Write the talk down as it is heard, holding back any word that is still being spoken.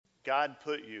God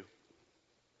put you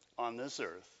on this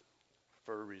earth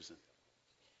for a reason,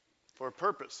 for a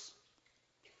purpose.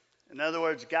 In other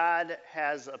words, God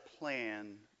has a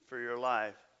plan for your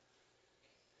life,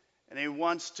 and he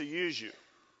wants to use you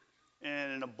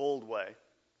in a bold way,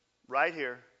 right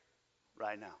here,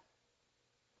 right now.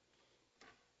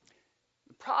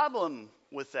 The problem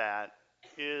with that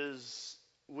is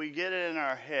we get it in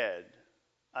our head,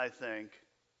 I think,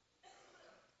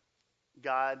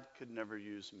 God could never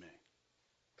use me.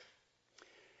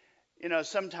 You know,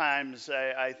 sometimes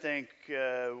I think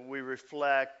we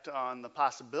reflect on the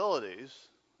possibilities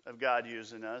of God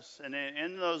using us, and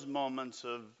in those moments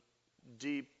of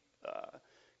deep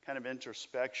kind of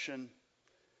introspection,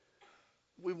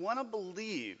 we want to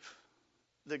believe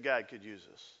that God could use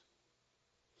us.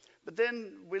 But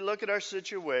then we look at our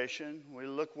situation, we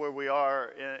look where we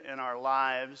are in our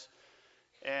lives,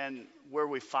 and where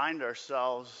we find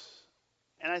ourselves,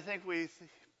 and I think we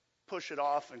push it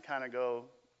off and kind of go,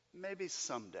 maybe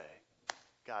someday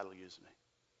God will use me.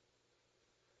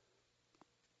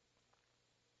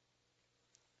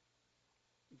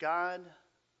 God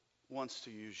wants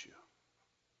to use you.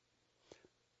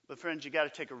 But friends, you got to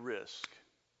take a risk.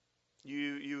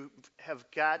 You have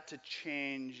got to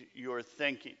change your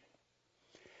thinking.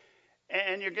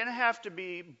 And you're going to have to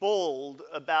be bold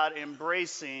about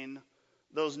embracing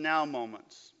those now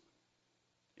moments.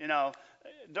 You know,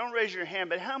 don't raise your hand,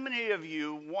 but how many of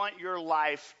you want your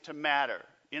life to matter?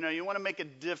 You know, you want to make a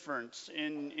difference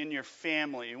in your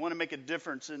family. You want to make a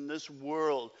difference in this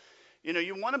world. You know,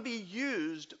 you want to be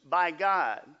used by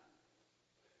God.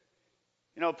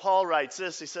 You know, Paul writes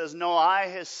this. He says, no eye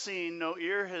has seen, no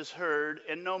ear has heard,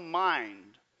 and no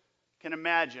mind can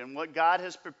imagine what God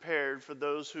has prepared for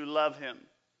those who love him.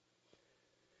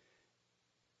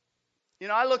 You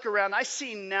know, I look around, I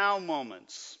see now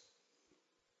moments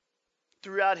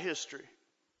throughout history.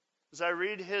 As I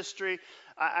read history,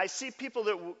 I see people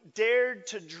that dared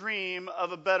to dream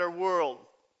of a better world.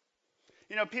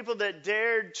 You know, people that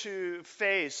dared to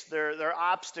face their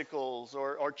obstacles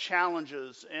or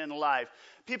challenges in life.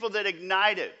 People that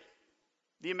ignited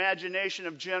the imagination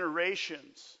of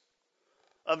generations,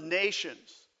 of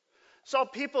nations. Saw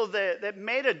people that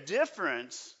made a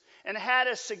difference and had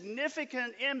a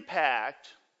significant impact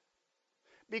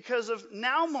because of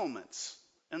now moments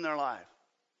in their life.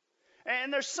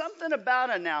 And there's something about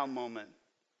a now moment.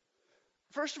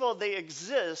 First of all, they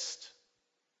exist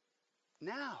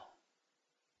now.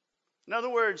 In other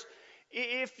words,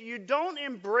 if you don't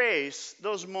embrace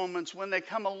those moments when they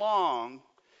come along,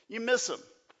 you miss them.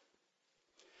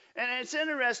 And it's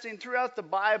interesting, throughout the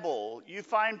Bible, you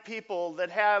find people that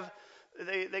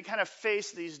they kind of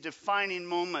face these defining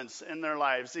moments in their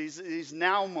lives, these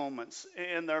now moments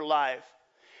in their life.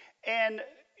 And,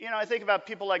 you know, I think about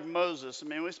people like Moses. I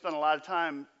mean, we spent a lot of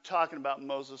time talking about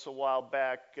Moses a while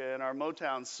back in our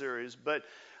Motown series, but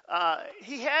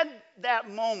he had that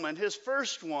moment, his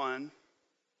first one,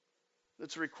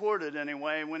 that's recorded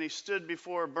anyway, when he stood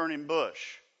before a burning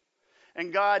bush.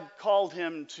 And God called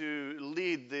him to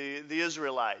lead the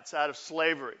Israelites out of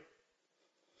slavery.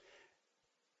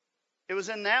 It was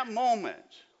in that moment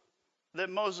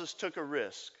that Moses took a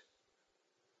risk.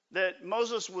 That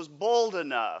Moses was bold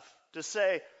enough to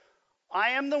say,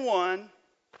 I am the one,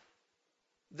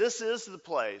 this is the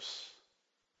place,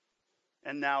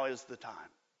 and now is the time.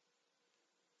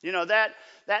 You know, that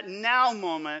now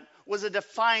moment was a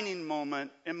defining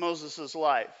moment in Moses'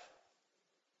 life.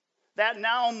 That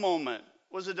now moment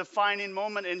was a defining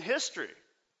moment in history.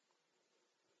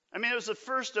 I mean, it was the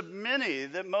first of many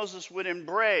that Moses would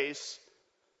embrace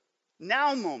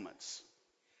now moments.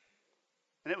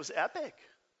 And it was epic.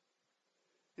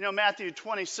 You know, Matthew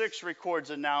 26 records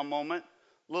a now moment,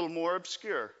 a little more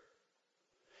obscure.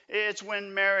 It's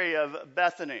when Mary of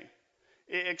Bethany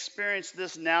experienced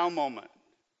this now moment.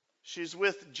 She's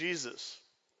with Jesus.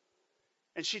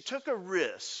 And she took a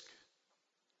risk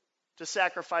to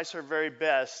sacrifice her very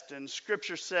best. And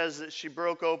Scripture says that she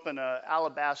broke open an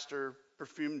alabaster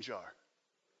perfume jar.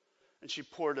 And she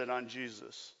poured it on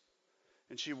Jesus.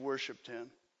 And she worshiped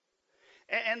him.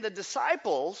 And the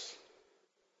disciples,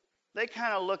 they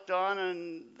kind of looked on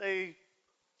and they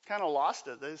kind of lost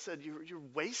it. They said, you're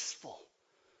wasteful.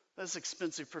 That's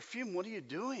expensive perfume. What are you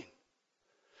doing?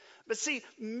 But see,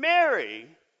 Mary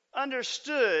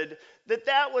understood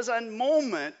that was a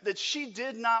moment that she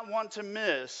did not want to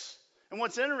miss. And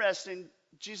what's interesting,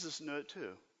 Jesus knew it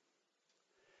too.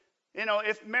 You know,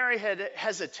 if Mary had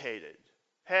hesitated,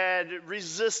 had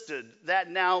resisted that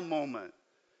now moment,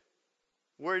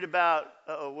 worried about,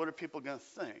 what are people going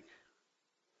to think?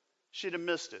 She'd have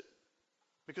missed it.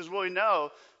 Because we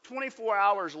know 24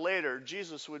 hours later,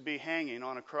 Jesus would be hanging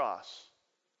on a cross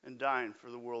and dying for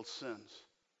the world's sins.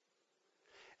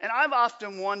 And I've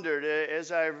often wondered,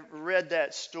 as I've read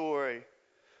that story,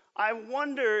 I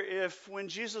wonder if when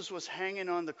Jesus was hanging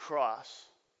on the cross,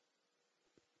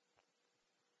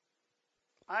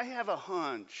 I have a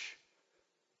hunch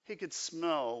he could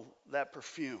smell that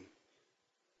perfume,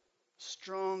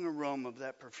 strong aroma of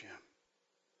that perfume.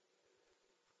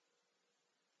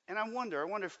 And I wonder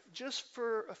if just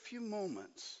for a few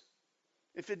moments,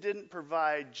 if it didn't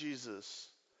provide Jesus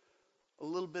a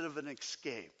little bit of an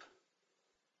escape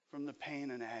from the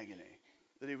pain and agony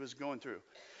that he was going through.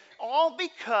 All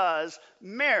because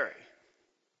Mary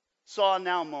saw a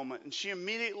now moment, and she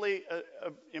immediately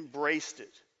embraced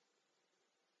it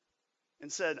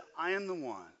and said, I am the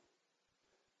one.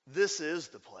 This is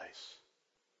the place.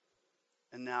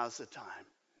 And now's the time.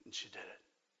 And she did it.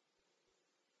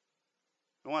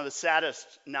 One of the saddest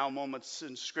now moments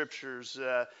in scriptures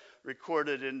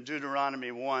recorded in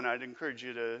Deuteronomy 1. I'd encourage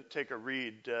you to take a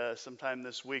read sometime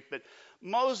this week. But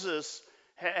Moses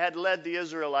had led the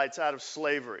Israelites out of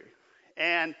slavery.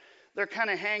 And they're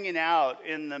kind of hanging out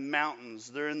in the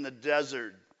mountains. They're in the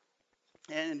desert.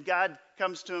 And God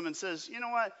comes to him and says, you know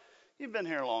what? You've been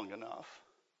here long enough.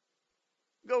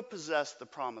 Go possess the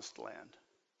promised land.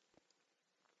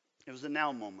 It was a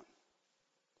now moment.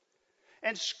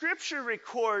 And Scripture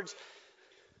records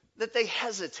that they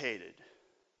hesitated.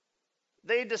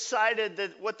 They decided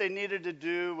that what they needed to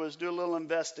do was do a little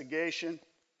investigation.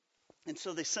 And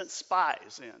so they sent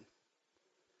spies in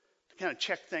to kind of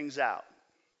check things out.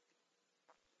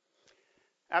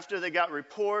 After they got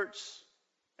reports,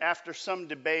 after some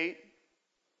debate,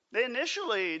 they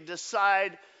initially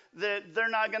decide that they're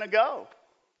not going to go.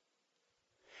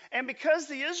 And because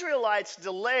the Israelites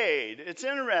delayed, it's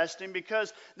interesting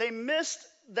because they missed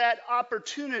that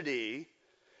opportunity.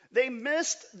 They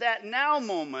missed that now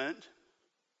moment.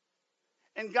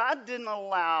 And God didn't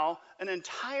allow an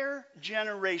entire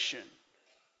generation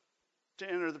to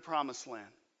enter the promised land.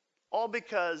 All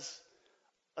because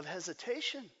of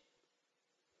hesitation.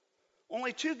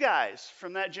 Only 2 guys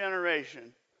from that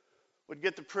generation would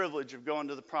get the privilege of going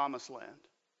to the promised land.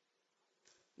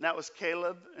 And that was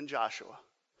Caleb and Joshua.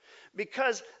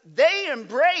 Because they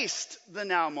embraced the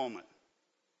now moment.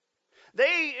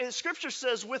 They, as Scripture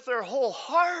says, with their whole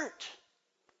heart,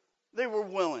 they were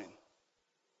willing.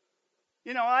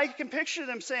 You know, I can picture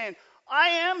them saying, I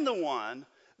am the one,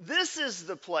 this is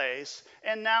the place,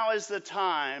 and now is the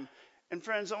time. And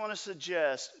friends, I want to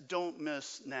suggest, don't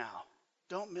miss now.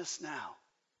 Don't miss now.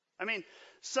 I mean,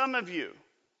 some of you,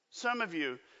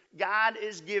 God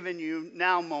is giving you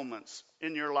now moments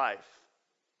in your life.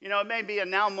 You know, it may be a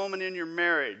now moment in your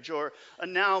marriage or a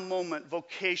now moment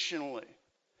vocationally.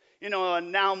 You know, a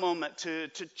now moment to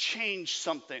change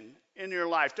something in your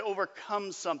life, to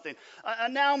overcome something. A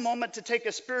now moment to take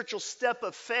a spiritual step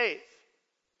of faith.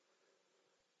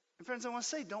 And friends, I want to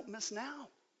say, don't miss now.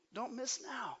 Don't miss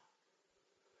now.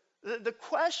 The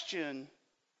question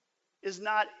is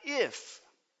not if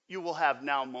you will have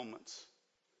now moments.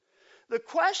 The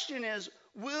question is,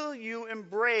 will you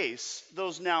embrace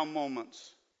those now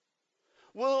moments?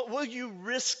 Will you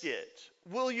risk it?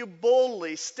 Will you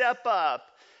boldly step up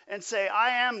and say,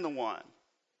 I am the one,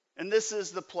 and this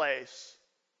is the place,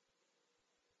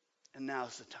 and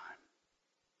now's the time.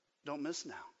 Don't miss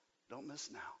now. Don't miss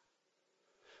now.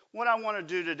 What I want to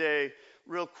do today,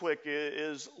 real quick,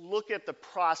 is look at the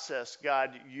process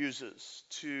God uses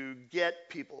to get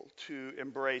people to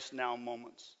embrace now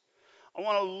moments. I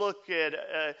want to look at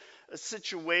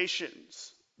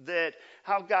situations that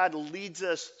how God leads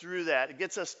us through that. It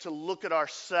gets us to look at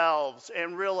ourselves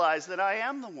and realize that I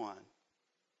am the one.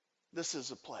 This is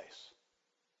the place.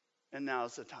 And now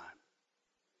is the time.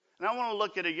 And I want to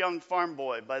look at a young farm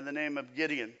boy by the name of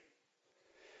Gideon.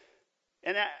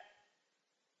 And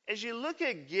as you look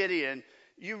at Gideon,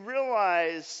 you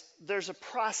realize there's a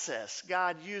process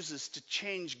God uses to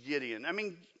change Gideon. I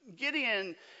mean,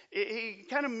 Gideon, he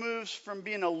kind of moves from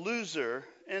being a loser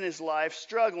in his life,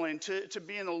 struggling, to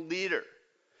being a leader.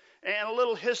 And a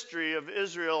little history of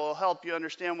Israel will help you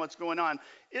understand what's going on.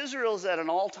 Israel's at an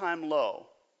all-time low.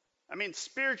 I mean,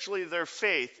 spiritually, their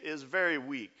faith is very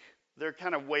weak. They're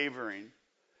kind of wavering.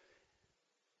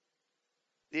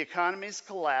 The economy's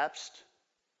collapsed.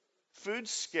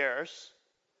 Food's scarce.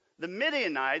 The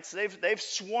Midianites, they've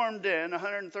swarmed in,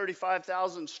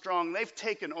 135,000 strong. They've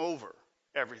taken over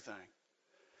everything.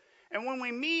 And when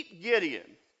we meet Gideon,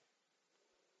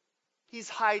 he's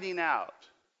hiding out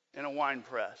in a wine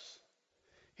press.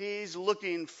 He's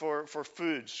looking for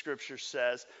food, Scripture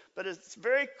says, but it's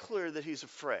very clear that he's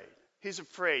afraid. He's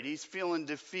afraid. He's feeling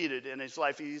defeated in his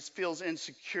life. He feels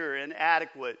insecure,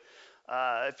 inadequate.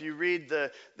 If you read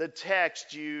the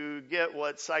text, you get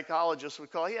what psychologists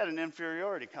would call he had an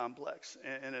inferiority complex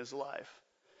in his life.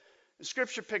 And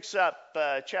Scripture picks up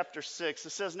chapter 6. It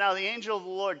says, "Now the angel of the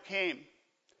Lord came,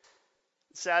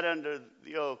 sat under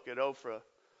the oak at Ophrah,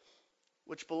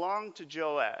 which belonged to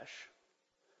Joash,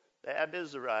 the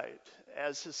Abizarite,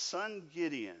 as his son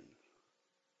Gideon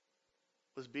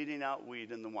was beating out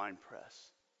wheat in the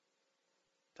winepress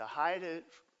to hide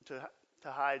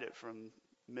it from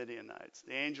Midianites.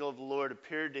 The angel of the Lord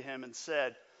appeared to him and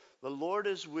said, 'The Lord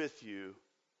is with you.'"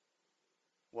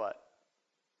 What?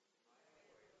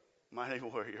 Mighty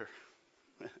warrior.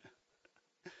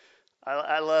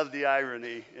 I love the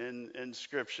irony in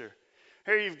Scripture.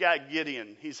 Here you've got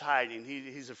Gideon. He's hiding.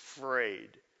 He's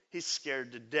afraid. He's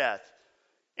scared to death.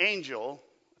 Angel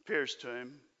appears to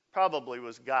him. Probably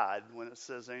was God when it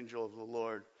says angel of the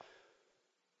Lord.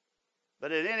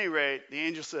 But at any rate, the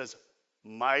angel says,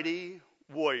 "Mighty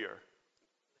warrior."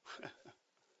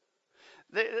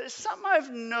 There's something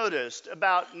I've noticed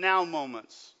about now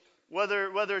moments,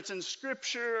 whether it's in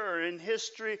Scripture or in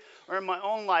history or in my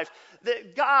own life,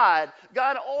 that God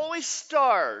always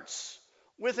starts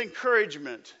with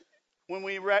encouragement when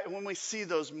we see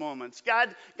those moments.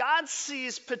 God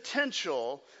sees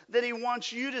potential that he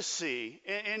wants you to see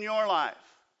in your life.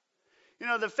 You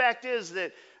know, the fact is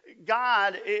that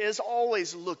God is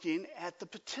always looking at the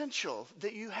potential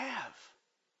that you have.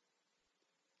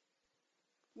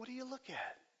 What do you look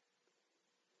at?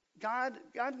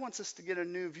 God wants us to get a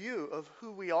new view of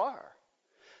who we are,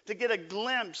 to get a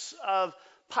glimpse of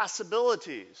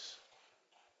possibilities.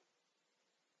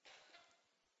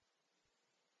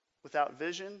 Without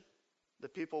vision, the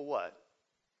people what?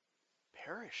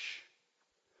 Perish.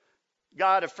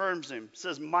 God affirms him,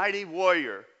 says, "Mighty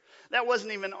warrior." That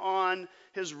wasn't even on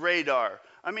his radar.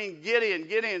 I mean,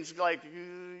 Gideon's like,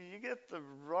 you get the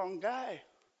wrong guy.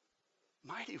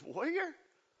 Mighty warrior?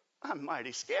 I'm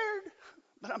mighty scared,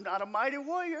 but I'm not a mighty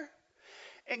warrior.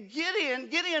 And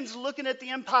Gideon's looking at the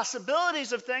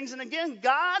impossibilities of things, and again,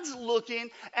 God's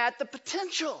looking at the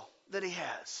potential that he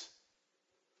has.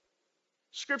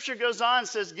 Scripture goes on and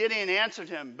says, Gideon answered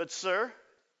him, "But sir,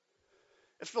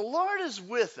 if the Lord is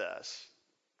with us,"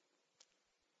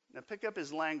 now pick up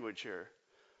his language here,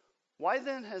 "why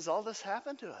then has all this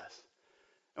happened to us?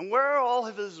 And where are all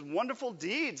of his wonderful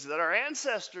deeds that our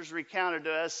ancestors recounted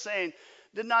to us, saying,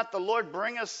 'Did not the Lord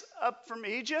bring us up from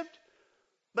Egypt?'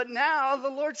 But now the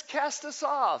Lord's cast us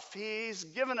off. He's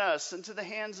given us into the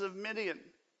hands of Midian."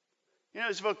 You know,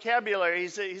 his vocabulary,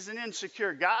 he's an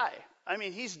insecure guy. I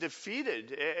mean, he's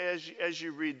defeated as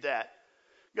you read that.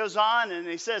 Goes on and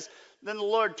he says, then the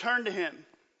Lord turned to him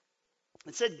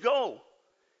and said, "Go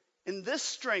in this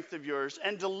strength of yours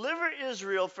and deliver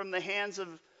Israel from the hands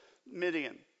of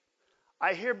Midian.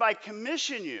 I hereby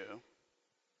commission you."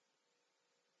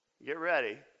 Get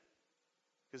ready,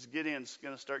 because Gideon's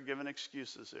going to start giving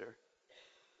excuses here.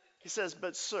 He says,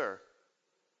 "But sir,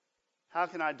 how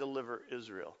can I deliver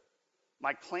Israel?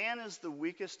 My clan is the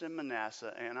weakest in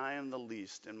Manasseh, and I am the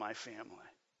least in my family."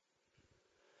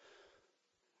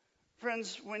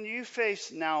 Friends, when you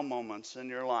face now moments in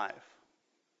your life,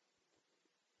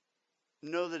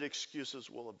 know that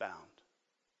excuses will abound.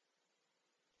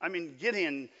 I mean,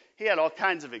 Gideon, he had all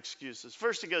kinds of excuses.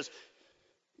 First he goes,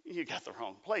 "You got the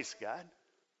wrong place, God.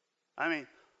 I mean,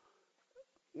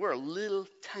 we're a little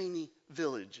tiny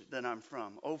village that I'm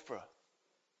from, Ophrah.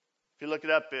 If you look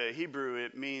it up in Hebrew,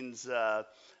 it means a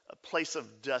place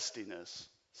of dustiness.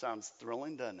 Sounds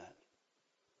thrilling, doesn't it?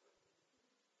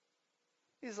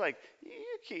 He's like,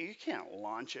 you can't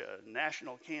launch a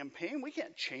national campaign. We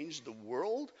can't change the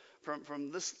world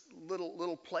from this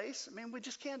little place. I mean, we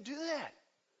just can't do that.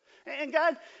 And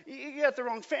God, you got the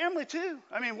wrong family too.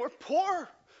 I mean, we're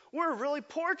poor. We're a really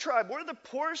poor tribe. We're the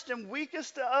poorest and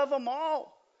weakest of them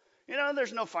all. You know,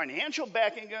 there's no financial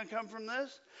backing going to come from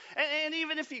this. And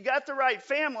even if you got the right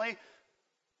family,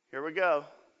 here we go.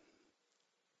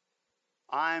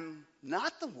 I'm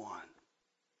not the one.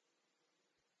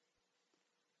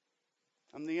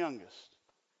 I'm the youngest.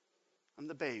 I'm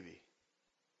the baby.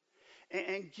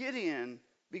 And Gideon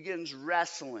begins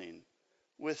wrestling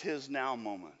with his now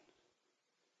moment.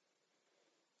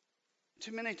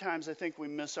 Too many times I think we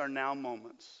miss our now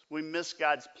moments. We miss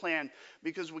God's plan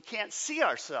because we can't see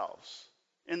ourselves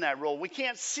in that role. We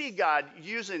can't see God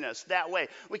using us that way.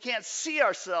 We can't see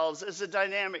ourselves as a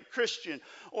dynamic Christian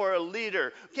or a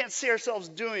leader. We can't see ourselves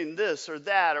doing this or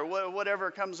that or whatever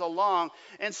comes along.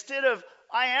 Instead of,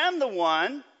 I am the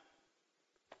one,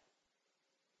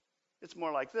 it's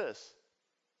more like this.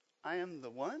 I am the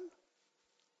one?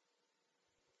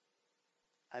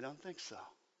 I don't think so.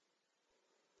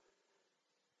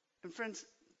 And friends,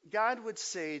 God would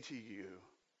say to you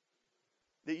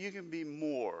that you can be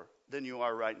more than you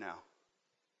are right now.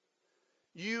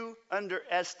 You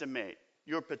underestimate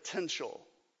your potential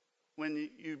when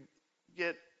you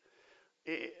get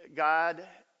God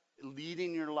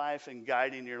leading your life and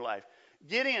guiding your life.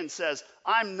 Gideon says,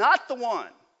 I'm not the one.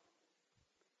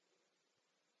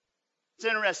 It's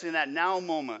interesting in that now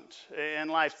moment in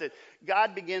life that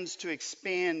God begins to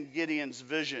expand Gideon's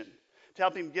vision to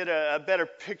help him get a better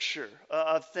picture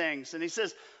of things. And he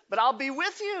says, but I'll be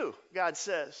with you, God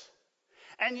says.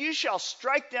 And you shall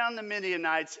strike down the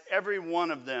Midianites, every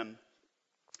one of them.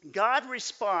 God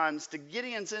responds to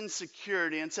Gideon's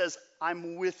insecurity and says,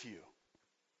 I'm with you.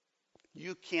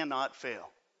 You cannot fail.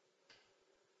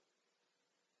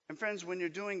 And friends, when you're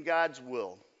doing God's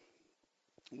will,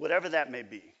 whatever that may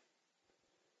be,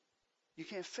 you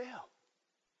can't fail.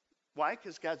 Why?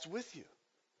 Because God's with you.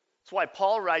 That's why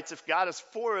Paul writes, if God is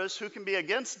for us, who can be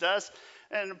against us?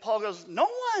 And Paul goes, no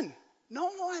one, no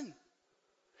one.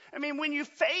 I mean, when you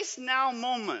face now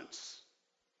moments,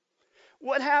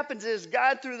 what happens is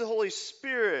God, through the Holy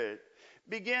Spirit,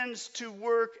 begins to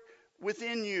work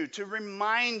within you to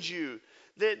remind you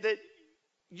that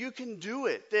you can do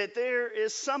it, that there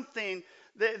is something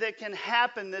that can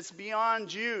happen that's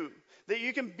beyond you, that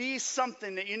you can be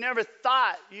something that you never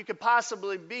thought you could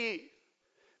possibly be.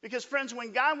 Because friends,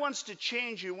 when God wants to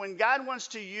change you, when God wants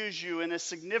to use you in a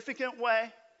significant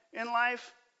way in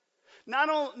life, not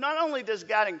only does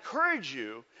God encourage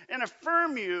you and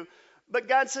affirm you, but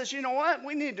God says, you know what?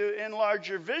 We need to enlarge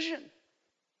your vision.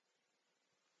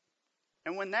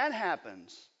 And when that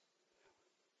happens,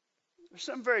 there's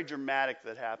something very dramatic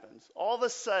that happens. All of a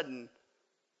sudden,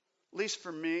 at least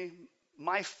for me,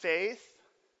 my faith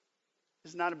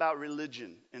is not about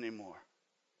religion anymore.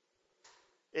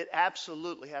 It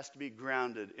absolutely has to be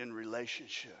grounded in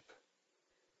relationship.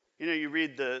 You know, you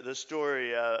read the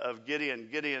story of Gideon.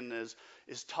 Gideon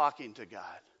is talking to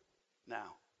God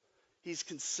now. He's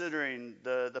considering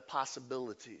the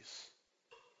possibilities.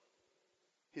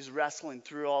 He's wrestling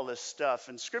through all this stuff.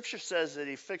 And Scripture says that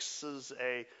he fixes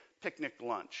a picnic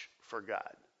lunch for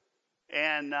God.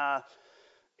 And,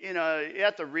 you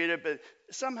have to read it, but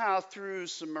somehow through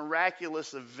some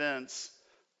miraculous events,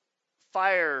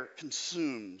 fire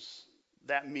consumes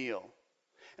that meal.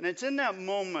 And it's in that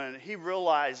moment he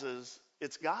realizes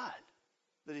it's God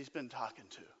that he's been talking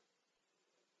to.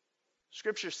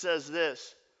 Scripture says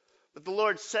this, but the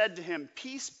Lord said to him,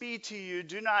 peace be to you,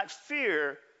 do not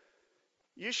fear,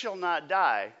 you shall not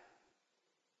die.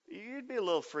 You'd be a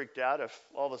little freaked out if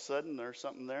all of a sudden there's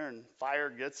something there and fire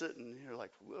gets it and you're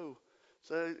like, whoa.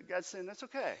 So God's saying, that's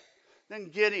okay. Then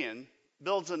Gideon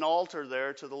builds an altar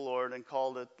there to the Lord and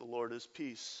called it, the Lord is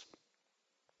peace.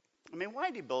 I mean, why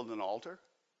did he build an altar?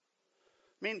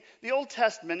 I mean, the Old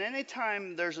Testament,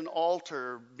 anytime there's an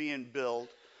altar being built,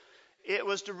 it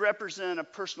was to represent a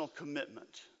personal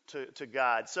commitment to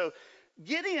God. So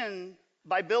Gideon,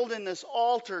 by building this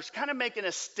altar, is kind of making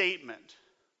a statement.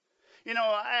 You know,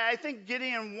 I think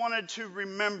Gideon wanted to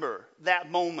remember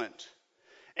that moment.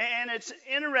 And it's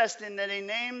interesting that he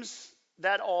names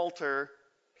that altar,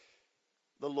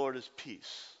 the Lord is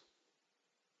peace.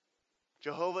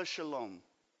 Jehovah Shalom.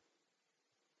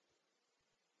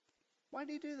 Why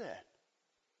did he do that?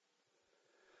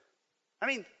 I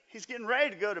mean, he's getting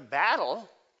ready to go to battle.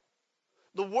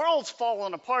 The world's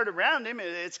falling apart around him.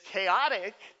 It's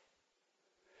chaotic.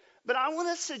 But I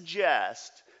want to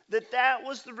suggest that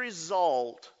was the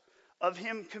result of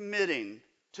him committing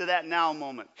to that now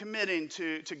moment, committing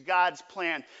to God's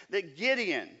plan. That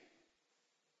Gideon,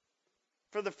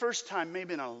 for the first time,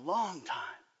 maybe in a long time,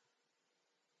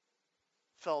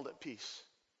 felt at peace.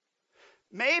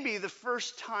 Maybe the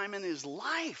first time in his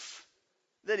life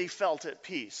that he felt at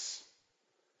peace.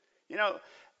 You know,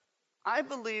 I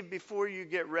believe before you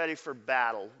get ready for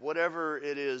battle, whatever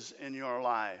it is in your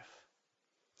life,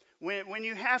 when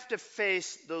you have to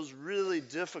face those really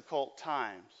difficult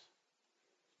times,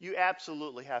 you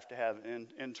absolutely have to have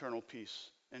internal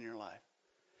peace in your life.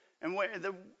 And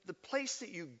the place that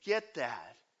you get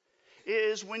that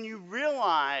is when you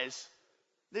realize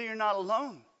that you're not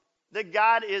alone. That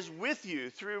God is with you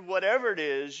through whatever it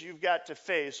is you've got to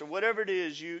face or whatever it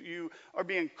is you are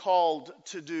being called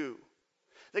to do.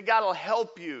 That God will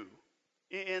help you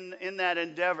in that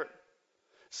endeavor.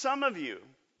 Some of you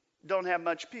don't have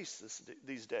much peace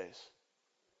these days.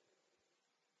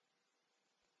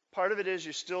 Part of it is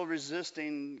you're still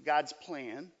resisting God's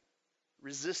plan,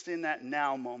 resisting that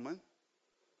now moment.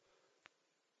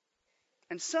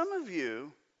 And some of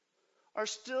you are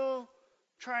still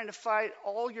trying to fight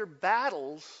all your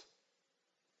battles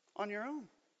on your own.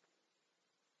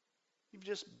 You've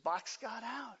just boxed God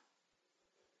out.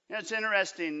 It's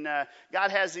interesting.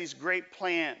 God has these great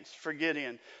plans for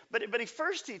Gideon. But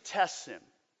first he tests him.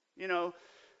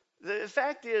 The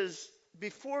fact is,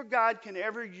 before God can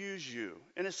ever use you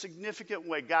in a significant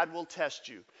way, God will test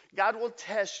you. God will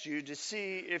test you to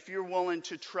see if you're willing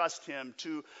to trust him,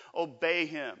 to obey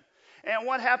him. And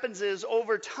what happens is,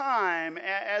 over time,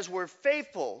 as we're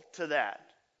faithful to that,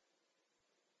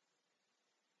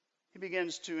 he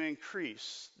begins to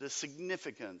increase the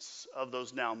significance of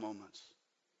those now moments.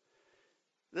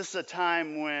 This is a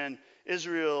time when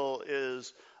Israel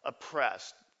is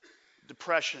oppressed.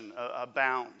 Depression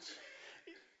abounds.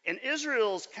 And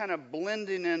Israel's kind of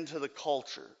blending into the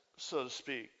culture, so to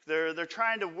speak. They're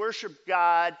trying to worship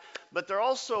God, but they're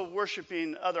also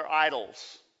worshiping other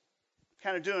idols.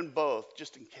 Kind of doing both,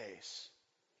 just in case.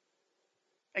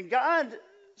 And God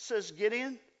says,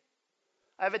 Gideon,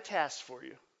 I have a task for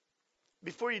you.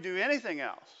 Before you do anything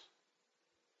else,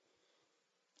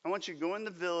 I want you to go in the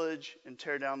village and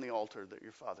tear down the altar that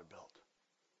your father built.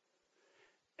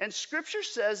 And Scripture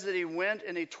says that he went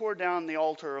and he tore down the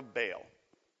altar of Baal.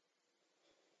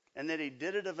 And that he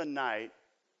did it of a night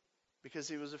because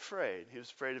he was afraid. He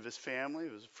was afraid of his family.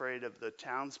 He was afraid of the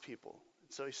townspeople.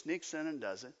 And so he sneaks in and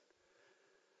does it.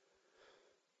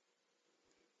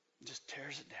 Just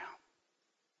tears it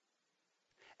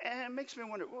down. And it makes me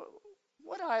wonder,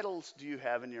 what idols do you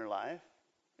have in your life?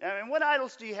 I mean, what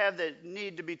idols do you have that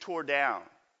need to be torn down?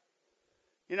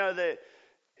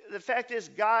 The fact is,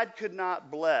 God could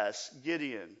not bless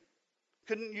Gideon,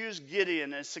 couldn't use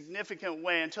Gideon in a significant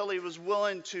way until he was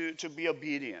willing to be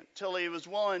obedient, until he was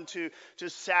willing to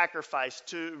sacrifice,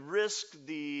 to risk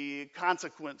the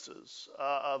consequences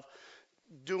of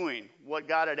doing what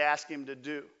God had asked him to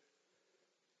do.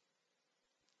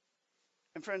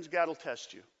 And friends, God will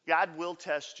test you. God will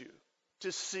test you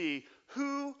to see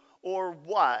who or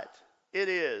what it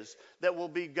is that will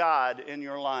be God in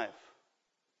your life.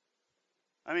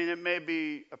 I mean, it may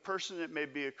be a person, it may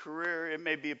be a career, it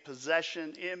may be a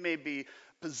possession, it may be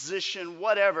position,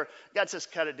 whatever. God says,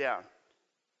 cut it down.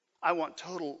 I want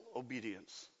total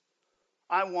obedience.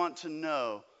 I want to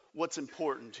know what's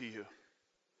important to you.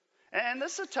 And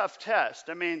this is a tough test.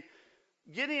 I mean,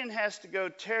 Gideon has to go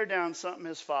tear down something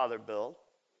his father built.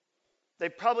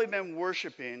 They've probably been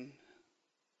worshiping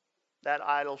that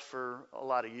idol for a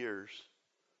lot of years.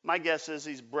 My guess is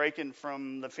he's breaking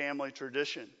from the family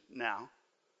tradition now.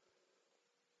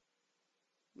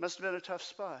 Must have been a tough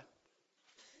spot.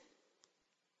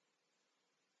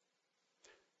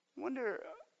 I wonder,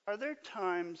 are there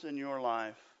times in your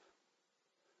life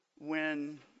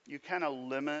when you kind of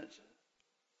limit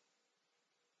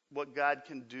what God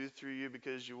can do through you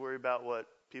because you worry about what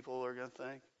people are going to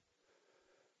think?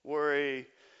 Worry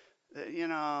that,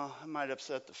 I might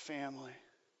upset the family.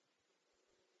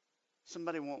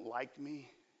 Somebody won't like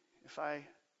me if I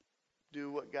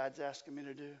do what God's asking me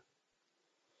to do.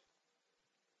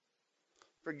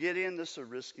 For Gideon, this is a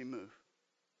risky move.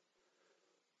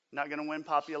 Not going to win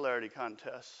popularity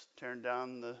contests, tearing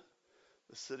down the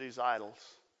city's idols.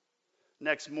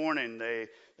 Next morning, they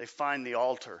find the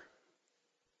altar.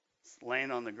 It's laying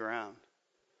on the ground.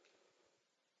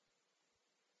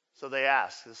 So they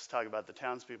ask, let's talk about the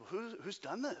townspeople, who's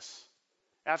done this?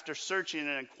 After searching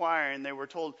and inquiring, they were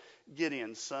told,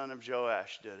 Gideon, son of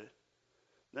Joash, did it.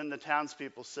 Then the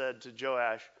townspeople said to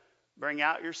Joash, bring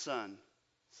out your son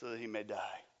so that he may die.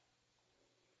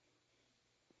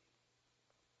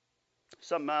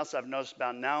 Something else I've noticed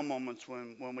about now moments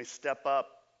when we step up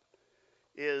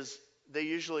is they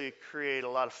usually create a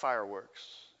lot of fireworks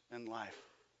in life.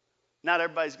 Not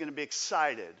everybody's going to be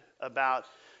excited about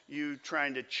you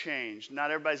trying to change.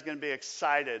 Not everybody's going to be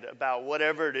excited about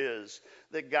whatever it is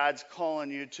that God's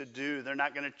calling you to do. They're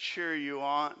not going to cheer you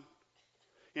on.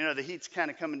 The heat's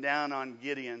kind of coming down on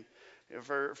Gideon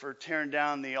for tearing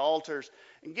down the altars.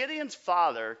 And Gideon's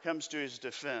father comes to his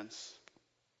defense.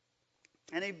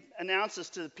 And he announces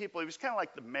to the people, he was kind of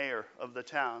like the mayor of the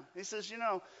town. He says,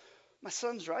 my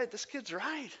son's right. This kid's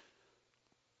right.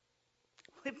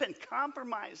 We've been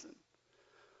compromising.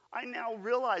 I now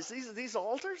realize these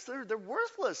altars, they're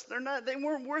worthless. They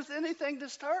weren't worth anything to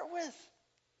start with.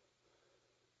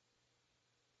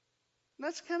 And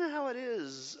that's kind of how it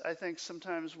is, I think,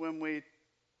 sometimes when we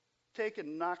take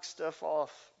and knock stuff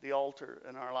off the altar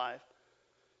in our life.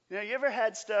 You ever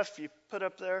had stuff you put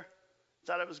up there,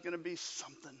 thought it was going to be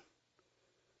something,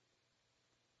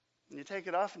 and you take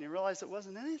it off and you realize it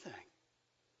wasn't anything.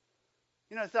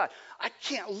 I thought, I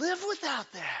can't live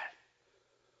without that.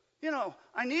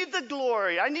 I need the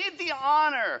glory. I need the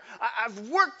honor. I've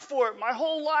worked for it my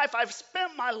whole life. I've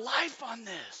spent my life on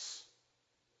this.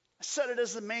 I set it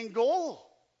as the main goal.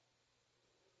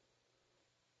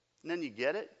 And then you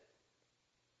get it.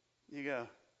 You go,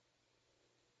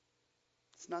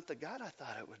 it's not the God I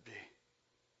thought it would be.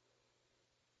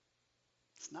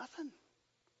 It's nothing.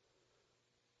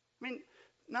 I mean,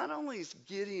 not only is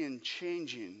Gideon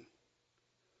changing,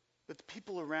 but the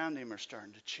people around him are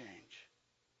starting to change.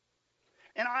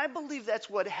 And I believe that's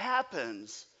what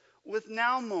happens with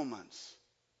now moments.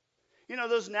 You know,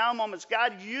 those now moments,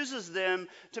 God uses them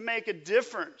to make a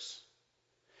difference.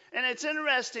 And it's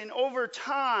interesting, over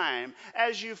time,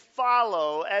 as you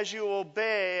follow, as you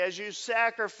obey, as you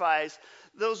sacrifice,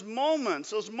 those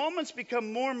moments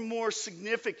become more and more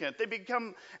significant. They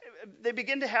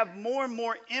begin to have more and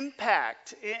more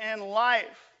impact in life.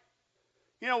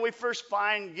 You know, we first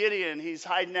find Gideon, he's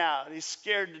hiding out, he's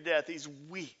scared to death, he's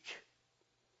weak.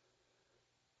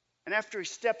 And after he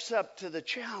steps up to the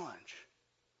challenge,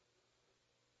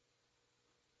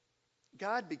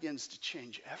 God begins to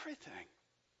change everything.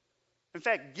 In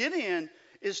fact, Gideon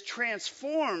is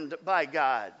transformed by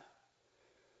God.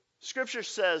 Scripture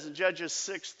says in Judges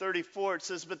 6:34, it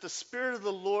says, "But the Spirit of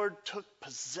the Lord took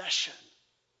possession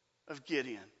of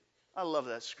Gideon." I love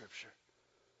that scripture.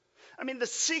 I mean, the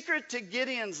secret to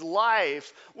Gideon's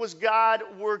life was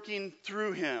God working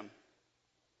through him.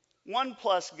 1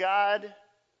 plus God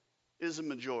is a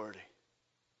majority.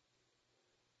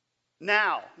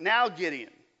 Now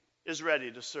Gideon is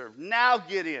ready to serve. Now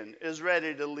Gideon is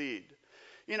ready to lead.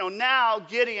 You know, now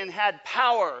Gideon had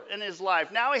power in his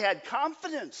life. Now he had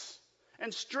confidence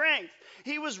and strength.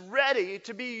 He was ready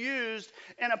to be used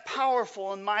in a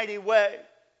powerful and mighty way.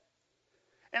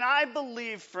 And I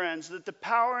believe, friends, that the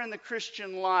power in the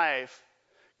Christian life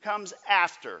comes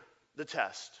after the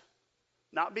test,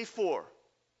 not before.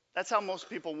 That's how most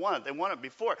people want it. They want it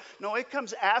before. No, it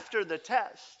comes after the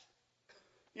test.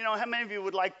 You know, how many of you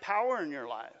would like power in your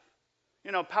life?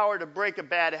 You know, power to break a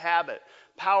bad habit,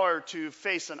 power to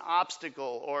face an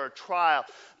obstacle or a trial,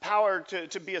 power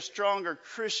to be a stronger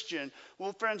Christian.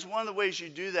 Well, friends, one of the ways you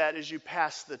do that is you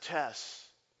pass the tests.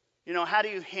 You know, how do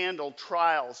you handle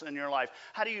trials in your life?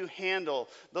 How do you handle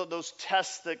those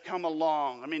tests that come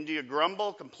along? I mean, do you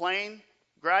grumble, complain,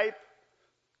 gripe,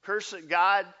 curse at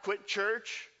God, quit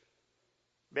church,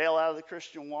 bail out of the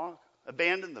Christian walk,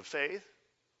 abandon the faith?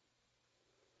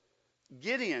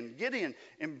 Gideon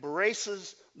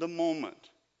embraces the moment.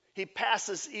 He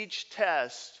passes each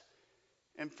test.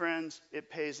 And friends, it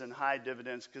pays in high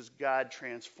dividends because God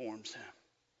transforms him.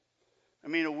 I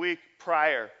mean, a week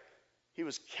prior, he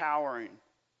was cowering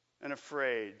and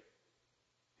afraid.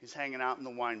 He's hanging out in the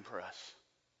wine press.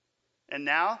 And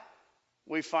now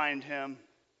we find him,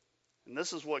 and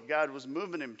this is what God was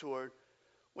moving him toward,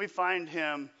 we find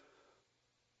him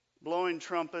blowing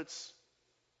trumpets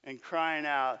and crying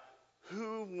out,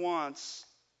 "Who wants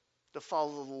to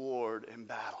follow the Lord in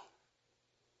battle?"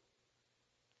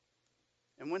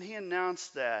 And when he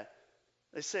announced that,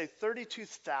 they say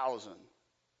 32,000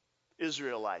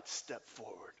 Israelites stepped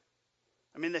forward.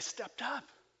 I mean, they stepped up.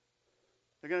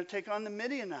 They're going to take on the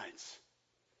Midianites.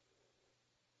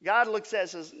 God looks at it and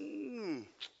says,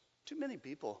 too many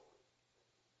people.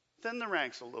 Thin the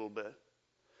ranks a little bit.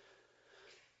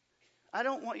 I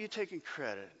don't want you taking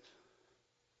credit.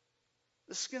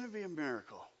 This is going to be a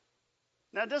miracle.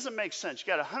 Now, it doesn't make sense. You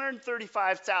got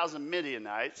 135,000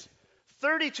 Midianites,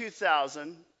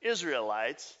 32,000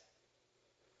 Israelites.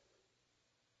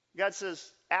 God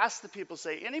says, ask the people,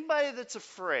 say, anybody that's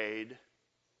afraid,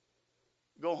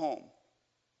 go home.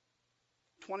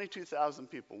 22,000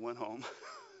 people went home.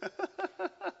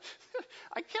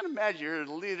 I can't imagine you're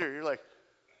the leader. You're like,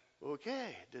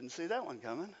 okay, didn't see that one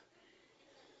coming.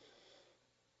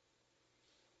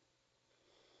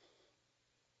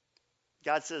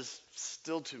 God says,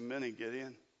 still too many,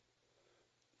 Gideon.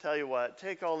 Tell you what,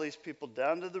 take all these people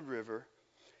down to the river,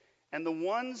 and the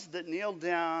ones that kneel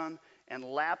down and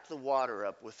lap the water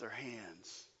up with their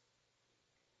hands,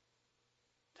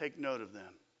 take note of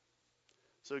them.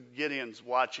 So Gideon's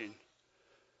watching.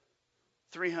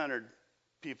 300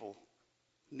 people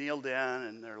kneel down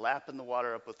and they're lapping the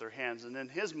water up with their hands. And in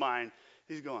his mind,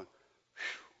 he's going,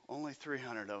 only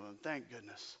 300 of them, thank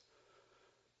goodness.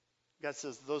 God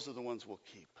says, those are the ones we'll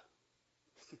keep.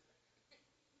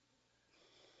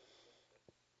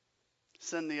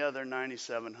 Send the other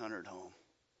 9,700 home.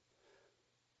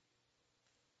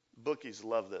 Bookies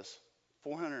love this.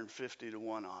 450 to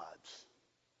 1 odds.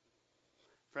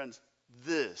 Friends,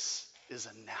 this is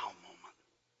a now moment.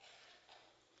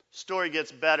 Story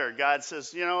gets better. God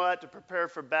says, you know what? To prepare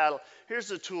for battle, here's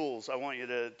the tools I want you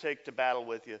to take to battle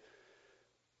with you.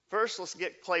 First, let's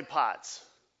get clay pots.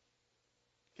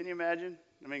 Can you imagine?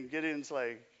 I mean, Gideon's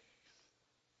like,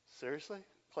 seriously?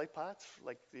 Clay pots?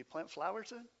 Like you plant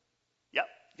flowers in? Yep,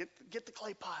 Get the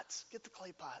clay pots. Get the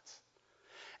clay pots.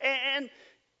 And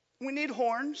we need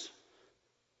horns.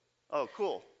 Oh,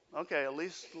 cool. Okay, at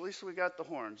least we got the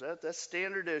horns. That's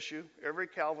standard issue. Every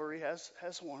cavalry has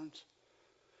horns.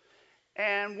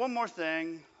 And one more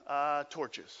thing,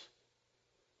 torches.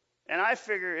 And I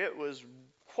figure it was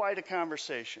quite a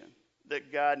conversation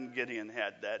that God and Gideon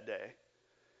had that day.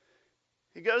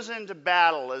 He goes into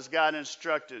battle as God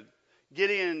instructed.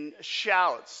 Gideon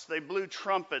shouts. They blew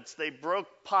trumpets. They broke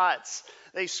pots.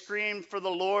 They screamed for the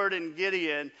Lord and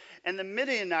Gideon. And the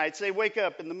Midianites, they wake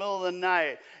up in the middle of the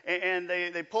night and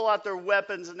they pull out their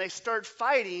weapons and they start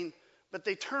fighting, but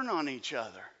they turn on each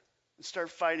other and start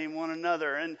fighting one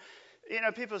another. And,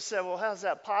 people say, well, how's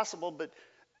that possible? But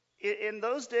in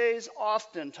those days,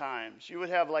 oftentimes, you would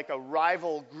have like a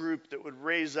rival group that would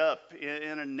raise up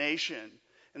in a nation,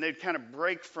 and they'd kind of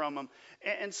break from them.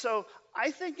 And so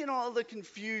I think in all the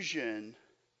confusion,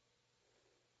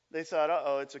 they thought,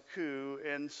 uh-oh, it's a coup.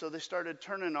 And so they started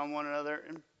turning on one another.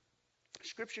 And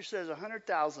Scripture says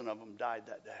 100,000 of them died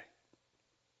that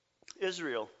day.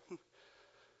 Israel,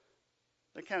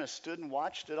 they kind of stood and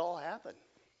watched it all happen.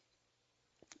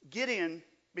 Gideon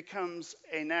becomes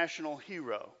a national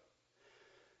hero.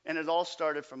 And it all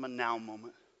started from a now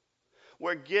moment,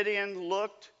 where Gideon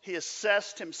looked, he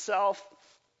assessed himself,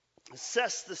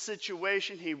 assessed the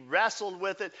situation, he wrestled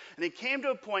with it, and he came to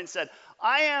a point and said,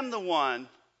 I am the one,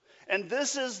 and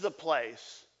this is the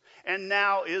place, and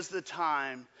now is the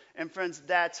time. And friends,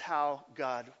 that's how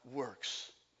God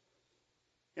works.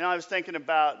 I was thinking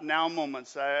about now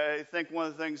moments. I think one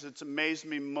of the things that's amazed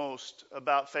me most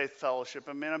about Faith Fellowship,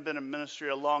 I've been in ministry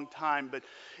a long time, but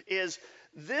is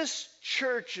this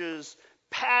church's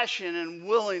passion and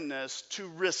willingness to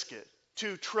risk it,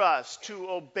 to trust, to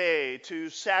obey, to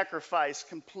sacrifice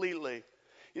completely.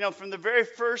 From the very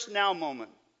first now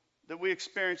moment that we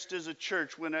experienced as a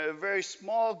church, when a very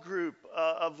small group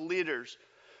of leaders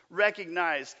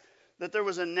recognized that there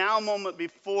was a now moment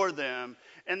before them,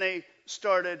 and they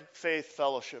started Faith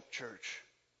Fellowship Church.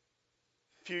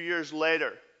 A few years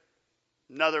later,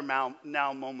 another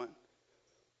now moment,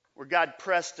 where God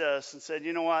pressed us and said,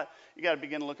 you know what, you got to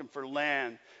begin looking for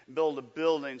land, build a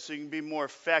building so you can be more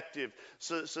effective,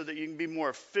 so that you can be more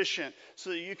efficient, so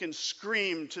that you can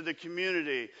scream to the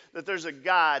community that there's a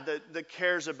God that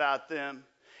cares about them.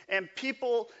 And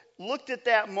people looked at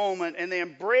that moment and they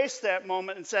embraced that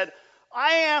moment and said,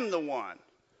 I am the one,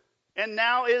 and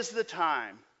now is the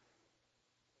time,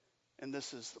 and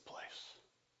this is the place.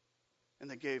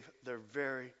 And they gave their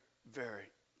very, very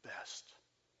best.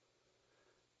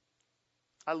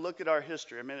 I look at our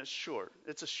history. It's short.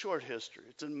 It's a short history.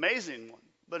 It's an amazing one,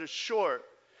 but it's short.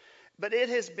 But it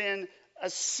has been a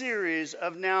series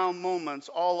of now moments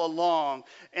all along.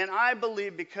 And I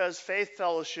believe because Faith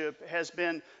Fellowship has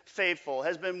been faithful,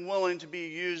 has been willing to be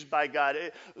used by God,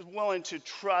 willing to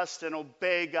trust and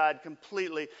obey God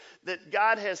completely, that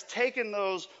God has taken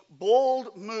those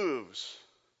bold moves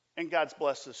and God's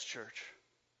blessed this church.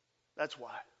 That's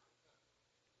why.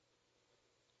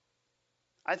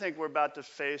 I think we're about to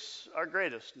face our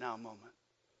greatest now moment.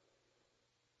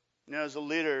 As a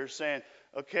leader saying,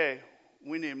 okay,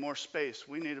 we need more space.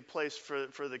 We need a place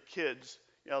for the kids.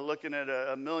 Looking at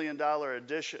a $1 million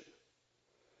addition.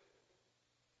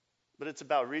 But it's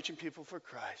about reaching people for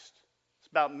Christ. It's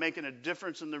about making a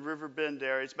difference in the Riverbend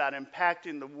area. It's about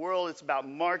impacting the world. It's about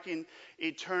marking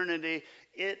eternity.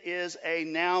 It is a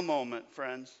now moment,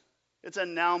 friends. It's a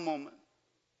now moment.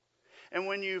 And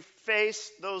when you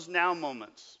face those now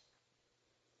moments,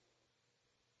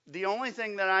 the only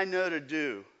thing that I know to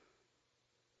do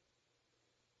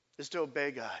is to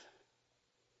obey God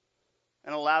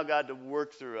and allow God to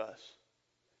work through us.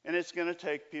 And it's going to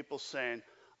take people saying,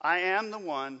 I am the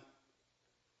one,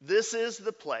 this is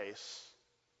the place,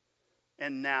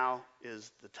 and now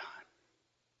is the time.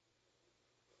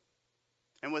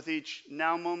 And with each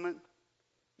now moment,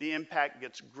 the impact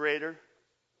gets greater.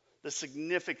 The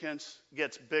significance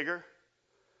gets bigger.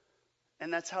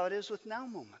 And that's how it is with now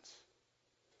moments.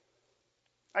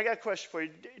 I got a question for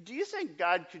you. Do you think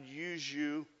God could use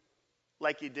you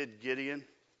like he did Gideon?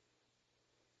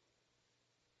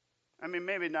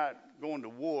 Maybe not going to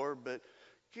war, but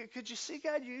could you see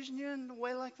God using you in a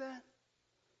way like that?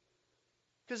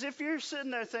 Because if you're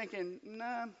sitting there thinking,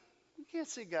 nah, you can't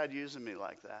see God using me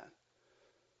like that,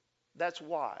 that's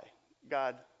why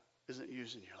God isn't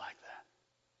using you like that.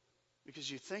 Because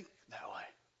you think that way.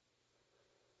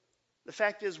 The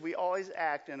fact is, we always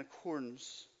act in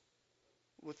accordance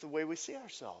with the way we see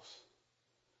ourselves.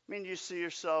 You see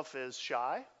yourself as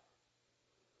shy?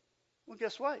 Well,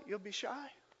 guess what? You'll be shy.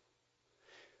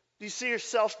 Do you see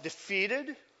yourself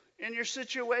defeated in your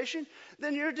situation?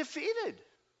 Then you're defeated.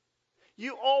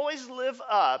 You always live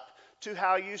up to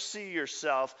how you see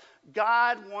yourself.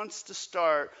 God wants to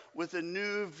start with a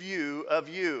new view of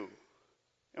you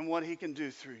and what he can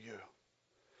do through you.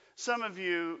 Some of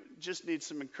you just need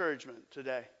some encouragement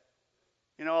today.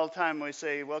 You know, all the time we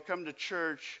say, well, come to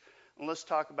church and let's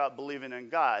talk about believing in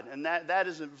God. And that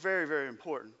is very, very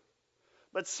important.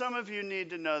 But some of you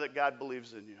need to know that God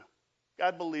believes in you.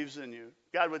 God believes in you.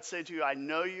 God would say to you, I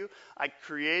know you. I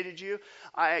created you.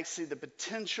 I see the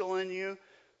potential in you.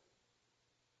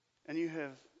 And you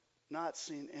have not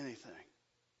seen anything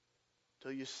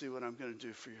till you see what I'm going to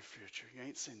do for your future. You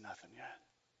ain't seen nothing yet.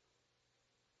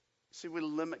 See, we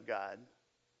limit God,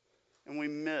 and we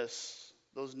miss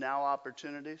those now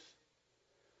opportunities.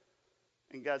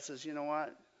 And God says, you know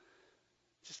what?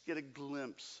 Just get a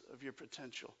glimpse of your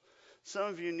potential. Some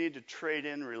of you need to trade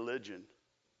in religion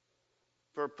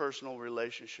for a personal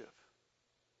relationship.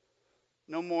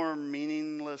 No more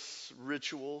meaningless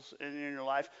rituals in your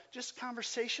life. Just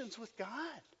conversations with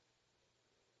God.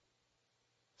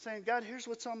 Saying, God, here's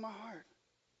what's on my heart.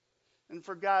 And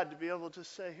for God to be able to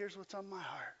say, here's what's on my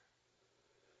heart.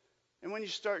 And when you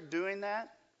start doing that,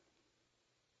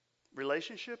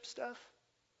 relationship stuff,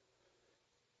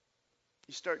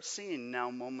 you start seeing now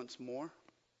moments more.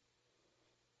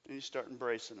 And you start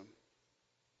embracing them.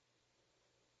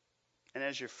 And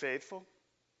as you're faithful,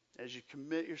 as you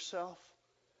commit yourself,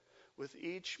 with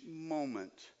each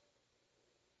moment,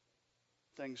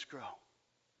 things grow.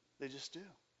 They just do.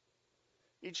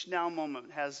 Each now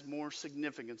moment has more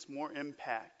significance, more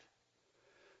impact.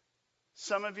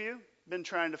 Some of you have been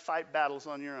trying to fight battles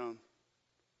on your own.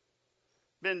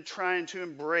 Been trying to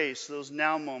embrace those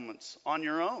now moments on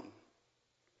your own.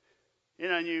 You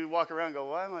know, and you walk around and go,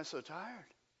 why am I so tired?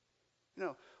 You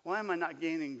know, why am I not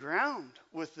gaining ground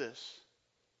with this?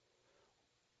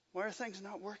 Why are things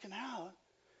not working out?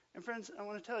 And friends, I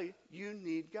want to tell you, you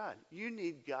need God. You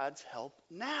need God's help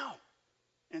now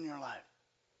in your life.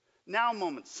 Now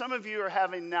moments. Some of you are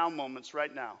having now moments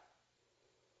right now.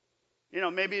 You know,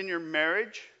 maybe in your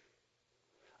marriage,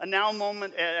 a now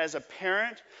moment as a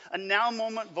parent, a now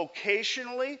moment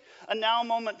vocationally, a now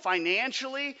moment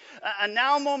financially, a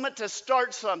now moment to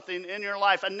start something in your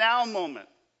life, a now moment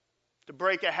to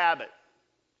break a habit,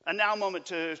 a now moment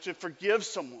to forgive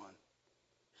someone.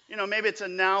 You know, maybe it's a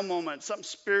now moment, something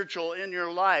spiritual in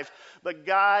your life, but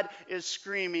God is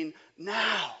screaming,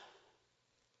 now.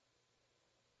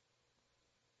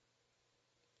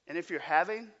 And if you're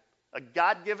having a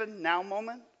God-given now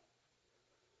moment,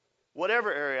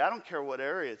 whatever area, I don't care what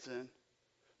area it's in,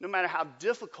 no matter how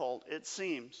difficult it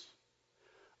seems,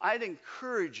 I'd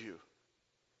encourage you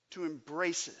to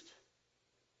embrace it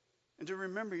and to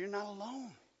remember you're not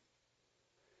alone.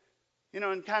 You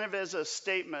know, and kind of as a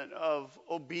statement of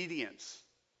obedience,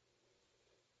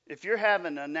 if you're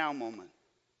having a now moment,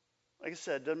 like I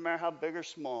said, doesn't matter how big or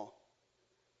small,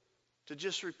 to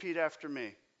just repeat after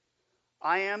me.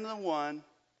 I am the one.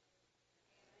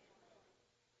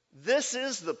 This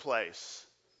is the place.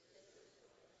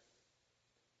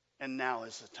 And now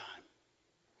is the time.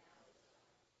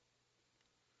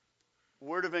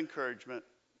 Word of encouragement,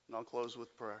 and I'll close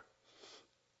with prayer.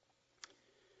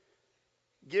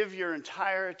 Give your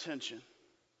entire attention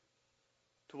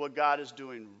to what God is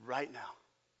doing right now.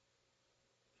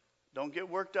 Don't get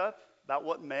worked up about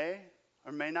what may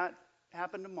or may not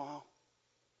happen tomorrow.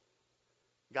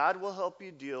 God will help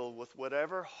you deal with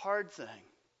whatever hard thing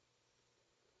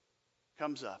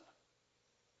comes up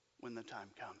when the time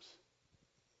comes.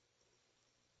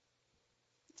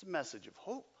 It's a message of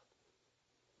hope.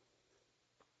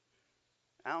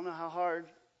 I don't know how hard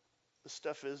the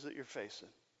stuff is that you're facing.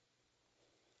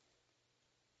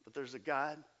 But there's a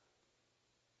God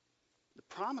that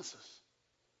promises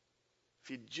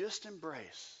if you just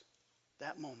embrace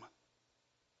that moment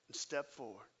and step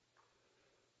forward,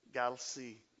 God will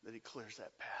see that he clears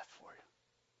that path for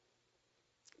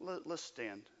you. Let's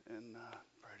stand and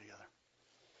pray together.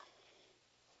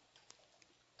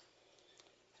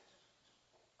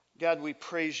 God, we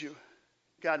praise you.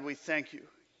 God, we thank you.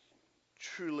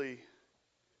 Truly,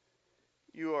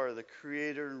 you are the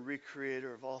creator and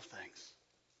recreator of all things.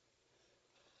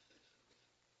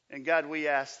 And God, we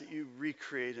ask that you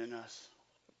recreate in us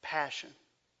a passion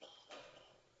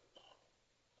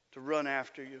to run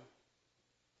after you.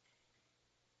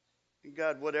 And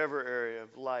God, whatever area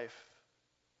of life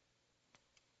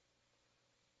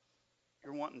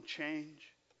you're wanting change,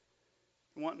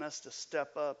 you're wanting us to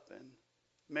step up and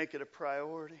make it a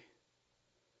priority.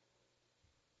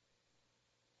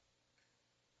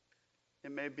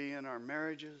 It may be in our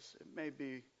marriages, it may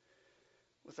be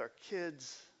with our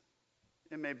kids,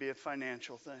 it may be a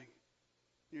financial thing.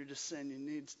 You're just saying you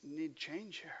need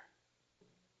change here.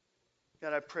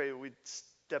 God, I pray we'd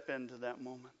step into that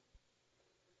moment.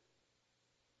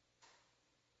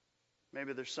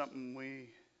 Maybe there's something we've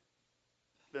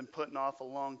been putting off a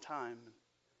long time.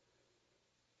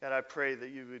 God, I pray that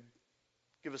you would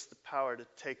give us the power to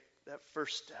take that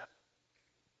first step.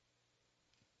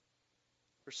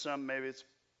 For some, maybe it's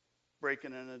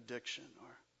breaking an addiction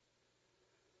or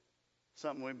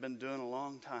something we've been doing a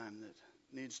long time that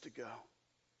needs to go.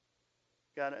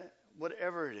 God,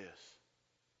 whatever it is,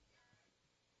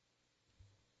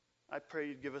 I pray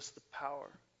you'd give us the power,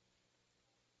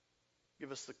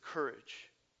 give us the courage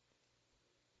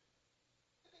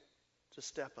to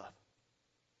step up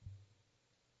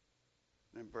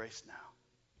and embrace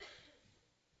now.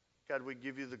 God, we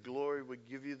give you the glory, we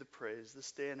give you the praise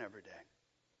this day and every day.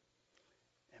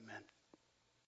 Amen.